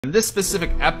In this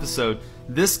specific episode,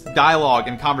 this dialogue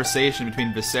and conversation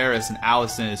between Viserys and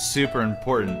Alicent is super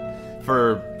important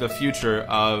for the future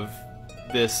of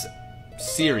this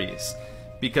series,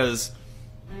 because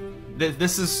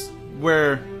this is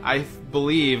where I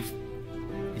believe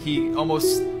he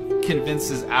almost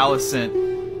convinces Alicent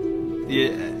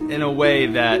in a way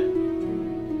that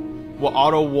what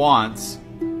Otto wants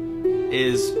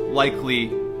is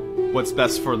likely what's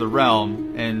best for the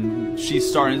realm, and she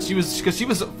was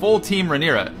full team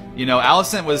Rhaenyra. You know,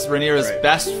 Alicent was Rhaenyra's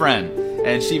best friend,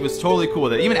 and she was totally cool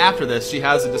with it. Even after this, she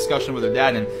has a discussion with her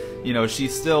dad, and you know,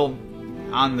 she's still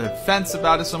on the fence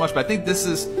about it so much. But I think this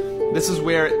is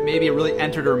where maybe it really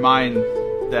entered her mind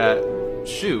that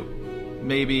shoot,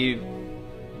 maybe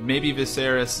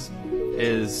Viserys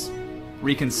is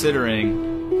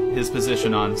reconsidering his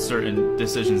position on certain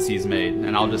decisions he's made.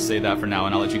 And I'll just say that for now,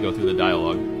 and I'll let you go through the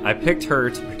dialogue. I picked her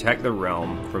to protect the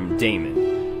realm from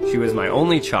Daemon. She was my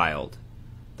only child,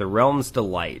 the realm's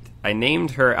delight. I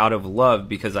named her out of love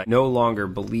because I no longer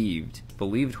believed.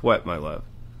 Believed what, my love?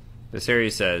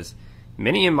 Viserys says,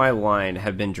 many in my line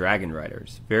have been dragon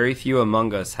riders. Very few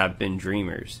among us have been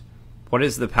dreamers. What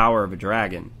is the power of a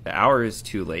dragon? The hour is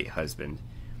too late, husband.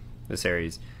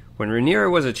 Viserys, when Rhaenyra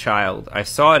was a child, I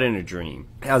saw it in a dream.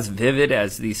 As vivid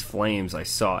as these flames, I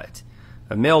saw it.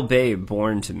 A male babe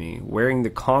born to me, wearing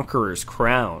the conqueror's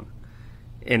crown.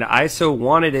 And I so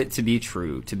wanted it to be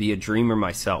true, to be a dreamer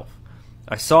myself.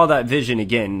 I saw that vision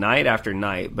again, night after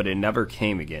night, but it never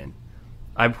came again.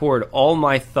 I poured all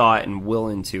my thought and will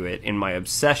into it, and my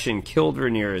obsession killed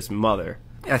Rhaenyra's mother.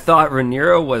 I thought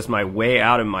Rhaenyra was my way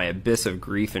out of my abyss of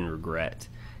grief and regret,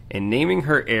 and naming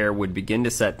her heir would begin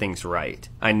to set things right.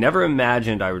 I never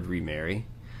imagined I would remarry,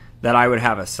 that I would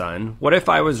have a son. What if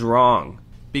I was wrong?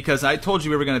 Because I told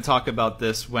you we were going to talk about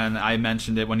this when I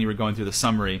mentioned it when you were going through the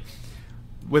summary.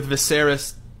 With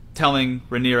Viserys telling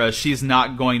Rhaenyra she's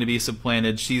not going to be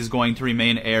supplanted, she's going to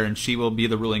remain heir, and she will be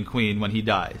the ruling queen when he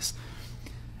dies.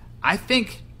 I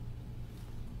think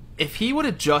if he would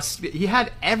have he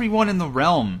had everyone in the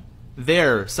realm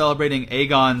there celebrating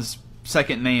Aegon's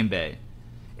second name day.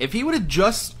 If he would have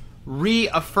just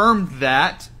reaffirmed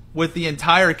that with the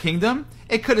entire kingdom,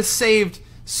 it could have saved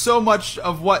so much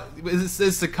of what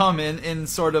is to come in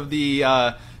sort of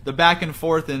the back and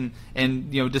forth and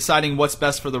you know, deciding what's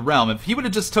best for the realm. If he would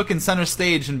have just taken center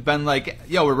stage and been like,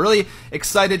 yo, we're really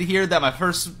excited here that my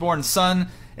firstborn son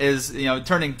is, you know,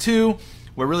 turning 2.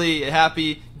 We're really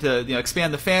happy to, you know,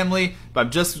 expand the family, but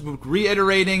I'm just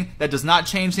reiterating that does not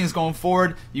change things going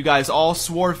forward. You guys all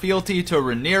swore fealty to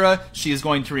Rhaenyra. She is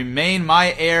going to remain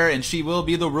my heir, and she will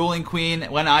be the ruling queen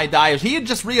when I die. If he had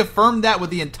just reaffirmed that with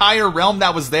the entire realm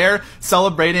that was there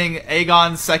celebrating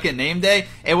Aegon's second name day,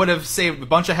 it would have saved a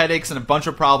bunch of headaches and a bunch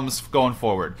of problems going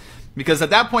forward. Because at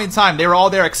that point in time, they were all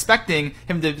there expecting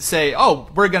him to say, oh,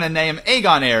 we're going to name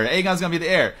Aegon heir. Aegon's going to be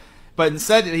the heir. But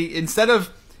instead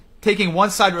of taking one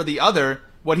side or the other,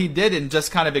 what he did and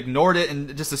just kind of ignored it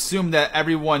and just assumed that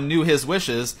everyone knew his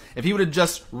wishes, if he would have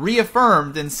just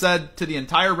reaffirmed and said to the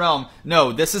entire realm,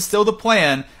 no, this is still the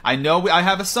plan, I know I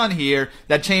have a son here,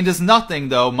 that changes nothing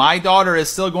though, my daughter is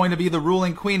still going to be the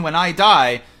ruling queen when I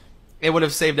die, it would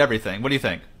have saved everything. What do you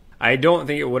think? I don't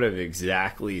think it would have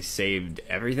exactly saved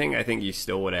everything. I think you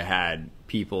still would have had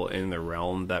people in the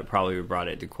realm that probably brought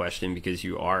it to question, because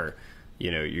you are,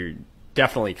 you know, you're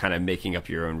definitely kind of making up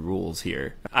your own rules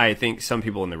here. I think some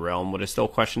people in the realm would have still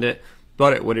questioned it,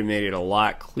 but it would have made it a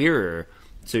lot clearer,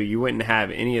 so you wouldn't have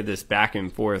any of this back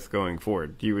and forth going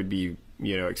forward. You would be,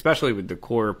 you know, especially with the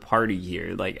core party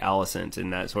here, like Alicent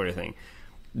and that sort of thing.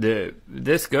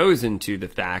 This goes into the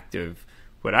fact of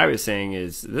what I was saying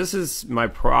is, this is my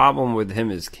problem with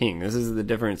him as king. This is the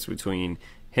difference between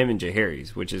him and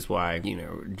Jaehaerys, which is why, you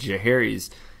know,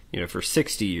 Jaehaerys, you know, for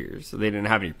 60 years, they didn't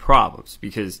have any problems,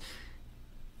 because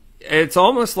it's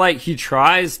almost like he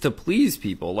tries to please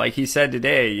people. Like he said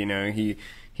today, you know, he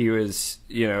was,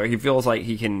 you know, he feels like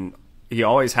he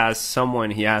always has someone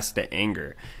he has to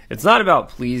anger. It's not about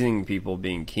pleasing people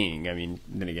being king. I mean,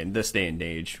 then again, this day and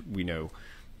age, we know,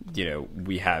 you know,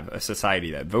 we have a society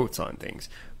that votes on things.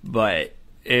 But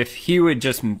if he would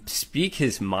just speak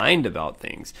his mind about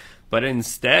things, but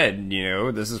instead, you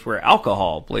know, this is where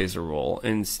alcohol plays a role.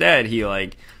 Instead, he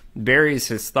like buries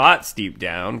his thoughts deep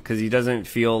down because he doesn't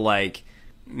feel like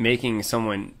making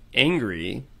someone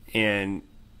angry, and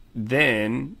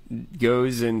then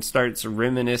goes and starts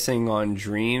reminiscing on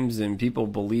dreams, and people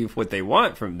believe what they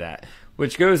want from that,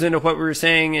 which goes into what we were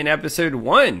saying in episode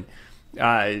 1.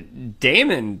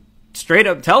 Daemon straight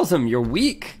up tells him, you're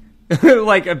weak.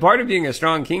 Like, a part of being a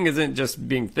strong king isn't just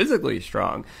being physically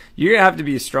strong. You have to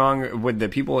be strong with the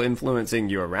people influencing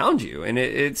you around you. And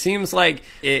it seems like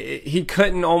he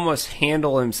couldn't almost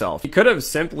handle himself. He could have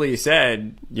simply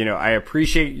said, you know, I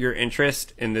appreciate your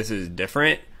interest and this is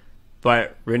different,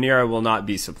 but Rhaenyra will not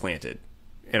be supplanted.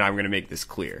 And I'm going to make this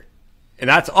clear. And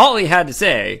that's all he had to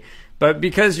say. But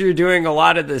because you're doing a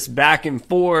lot of this back and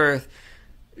forth,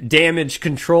 damage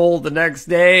control the next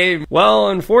day, well,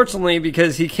 unfortunately,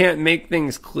 because he can't make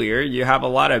things clear, you have a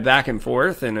lot of back and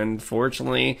forth, and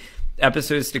unfortunately,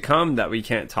 episodes to come that we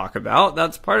can't talk about.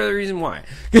 That's part of the reason why,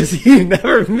 because he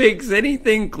never makes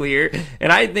anything clear.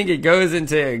 And I think it goes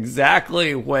into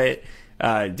exactly what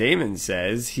Daemon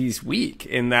says. He's weak,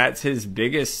 and that's his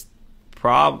biggest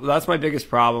problem. That's my biggest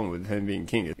problem with him being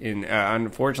king. And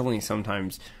unfortunately,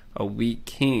 sometimes a weak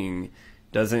king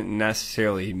doesn't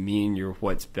necessarily mean you're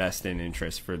what's best in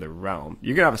interest for the realm.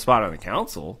 You can have a spot on the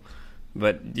council,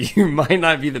 but you might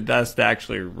not be the best to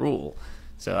actually rule.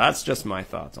 So that's just my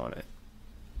thoughts on it.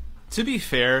 To be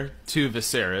fair to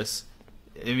Viserys,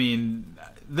 I mean,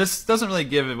 this doesn't really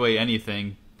give away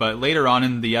anything, but later on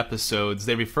in the episodes,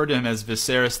 they refer to him as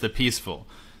Viserys the Peaceful,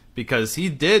 because he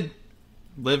did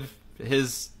live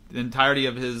the entirety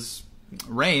of his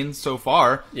reign so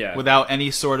far without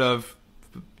any sort of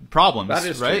problems, that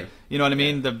is right? True. You know what I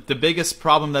mean? The biggest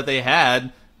problem that they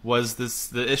had was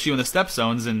the issue in the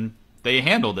stepstones, and they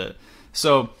handled it.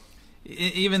 So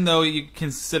even though you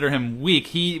consider him weak,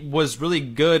 he was really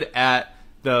good at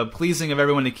the pleasing of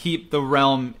everyone to keep the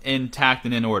realm intact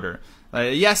and in order.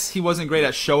 Yes, he wasn't great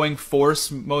at showing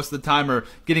force most of the time or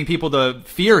getting people to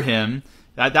fear him.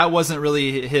 That wasn't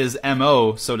really his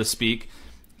MO, so to speak.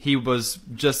 He was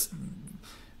just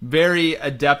very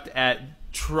adept at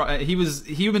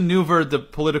he maneuvered the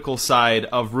political side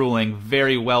of ruling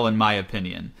very well, in my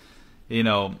opinion. You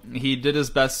know, he did his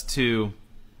best to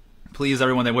please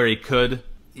everyone where he could.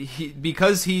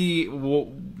 Because I don't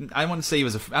want to say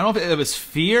I don't know if it was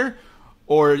fear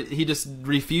or he just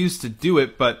refused to do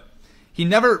it, but he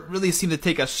never really seemed to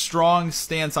take a strong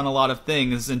stance on a lot of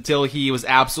things until he was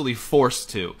absolutely forced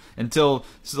to. Until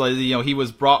he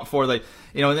was brought forward,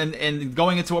 and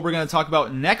going into what we're going to talk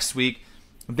about next week.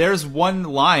 There's one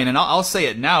line, and I'll say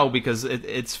it now because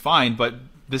it's fine, but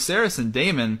Viserys and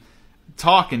Daemon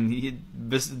talk, and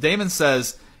Daemon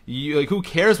says, who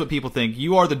cares what people think?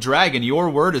 You are the dragon. Your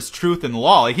word is truth and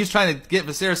law. Like, he's trying to get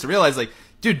Viserys to realize, like,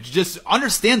 dude, just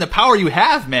understand the power you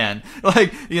have, man.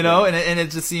 Like, and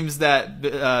it just seems that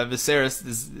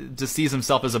Viserys just sees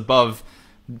himself as above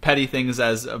petty things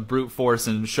as a brute force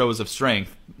and shows of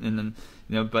strength. And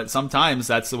then, but sometimes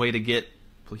that's the way to get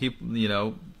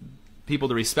people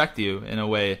to respect you in a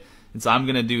way. It's, I'm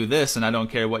going to do this, and I don't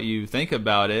care what you think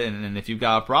about it, and if you've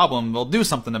got a problem, we'll do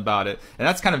something about it. And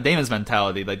that's kind of Daemon's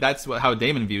mentality. Like, that's how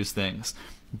Daemon views things.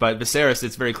 But Viserys,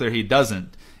 it's very clear he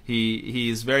doesn't.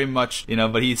 He's very much,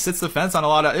 but he sits the fence on a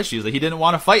lot of issues. Like, he didn't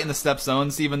want to fight in the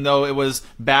Stepstones, even though it was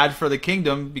bad for the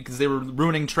kingdom because they were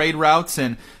ruining trade routes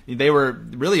and they were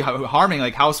really harming,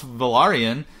 like, House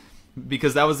Velaryon,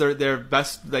 because that was their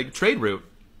best, like, trade route.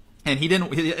 And he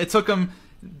didn't. It took him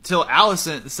till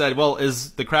Alicent said, well,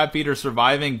 is the crab feeder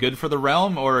surviving good for the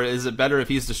realm, or is it better if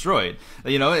he's destroyed?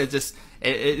 He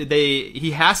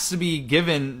has to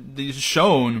be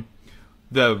shown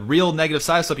the real negative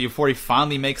side of stuff before he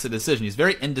finally makes a decision. He's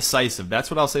very indecisive. That's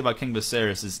what I'll say about King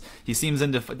Viserys, is he seems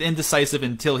indecisive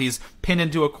until he's pinned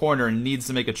into a corner and needs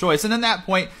to make a choice. And at that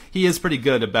point, he is pretty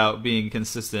good about being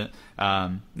consistent,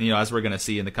 as we're going to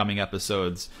see in the coming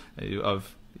episodes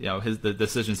of the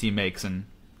decisions he makes and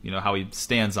how he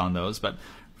stands on those. But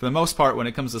for the most part, when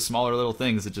it comes to smaller little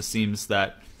things, it just seems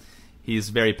that he's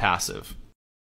very passive.